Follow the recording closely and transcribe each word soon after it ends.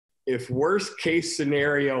if worst case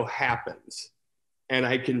scenario happens and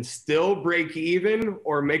I can still break even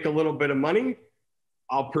or make a little bit of money,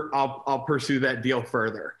 I'll pursue that deal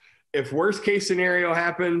further. If worst case scenario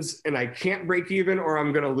happens and I can't break even or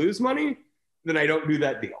I'm going to lose money, then I don't do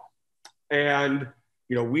that deal. And,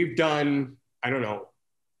 we've done, I don't know,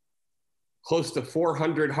 close to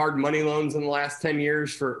 400 hard money loans in the last 10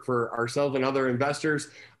 years for ourselves and other investors.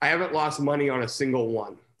 I haven't lost money on a single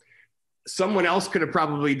one. Someone else could have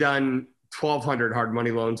probably done 1,200 hard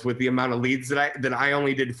money loans with the amount of leads that I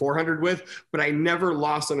only did 400 with, but I never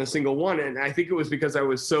lost on a single one. And I think it was because I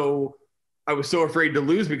was so afraid to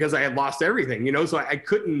lose because I had lost everything, so I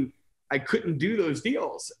couldn't do those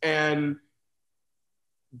deals. And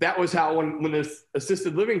that was how when this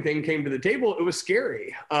assisted living thing came to the table, it was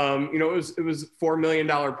scary. It was $4 million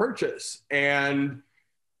purchase, and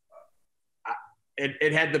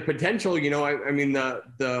it had the potential.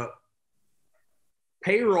 The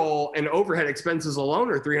payroll and overhead expenses alone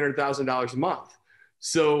are $300,000 a month.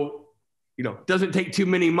 So, doesn't take too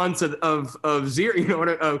many months of zero.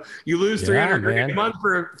 You lose $300,000 a month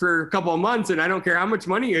for a couple of months, and I don't care how much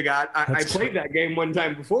money you got. I played that game one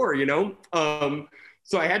time before.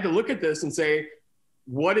 So I had to look at this and say,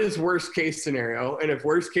 what is worst case scenario? And if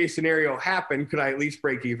worst case scenario happened, could I at least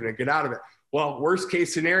break even and get out of it? Well, worst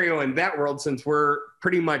case scenario in that world, since we're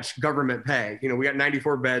pretty much government pay, we got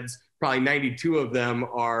 94 beds, probably 92 of them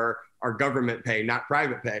are government pay, not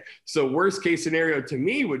private pay. So worst case scenario to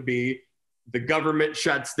me would be the government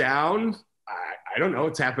shuts down. I don't know.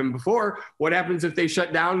 It's happened before. What happens if they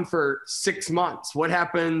shut down for 6 months? What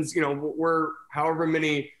happens, we're however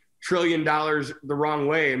many $1 trillion the wrong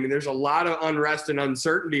way. There's a lot of unrest and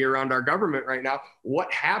uncertainty around our government right now.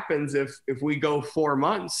 What happens if we go 4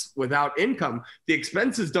 months without income? The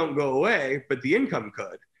expenses don't go away, but the income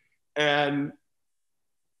could. And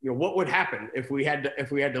what would happen if we had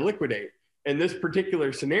to liquidate? In this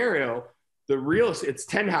particular scenario, it's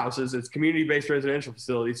 10 houses, it's community-based residential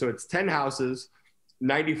facility. So it's 10 houses,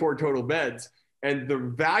 94 total beds. And the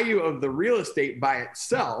value of the real estate by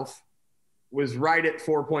itself was right at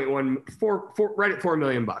 $4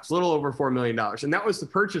 million, a little over $4 million. And that was the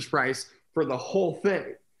purchase price for the whole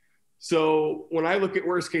thing. So when I look at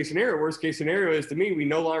worst case scenario is, to me, we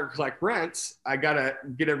no longer collect rents. I got to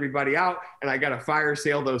get everybody out and I got to fire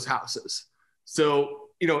sale those houses. So,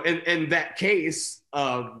 in that case,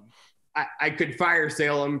 I could fire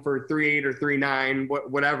sale them for 3.8 or 3.9,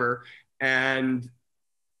 whatever, and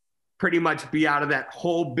pretty much be out of that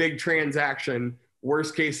whole big transaction,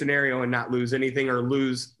 worst case scenario, and not lose anything or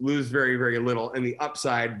lose very, very little. And the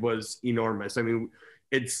upside was enormous.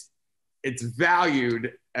 It's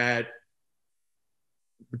valued at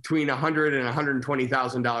between $100,000 and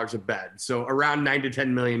 $120,000 a bed. So around $9 to $10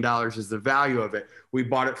 million is the value of it. We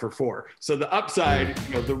bought it for $4 million. So the upside,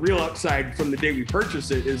 the real upside from the day we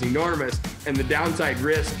purchased it is enormous, and the downside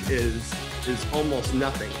risk is almost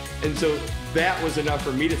nothing. And so that was enough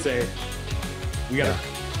for me to say,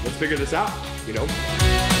 let's figure this out.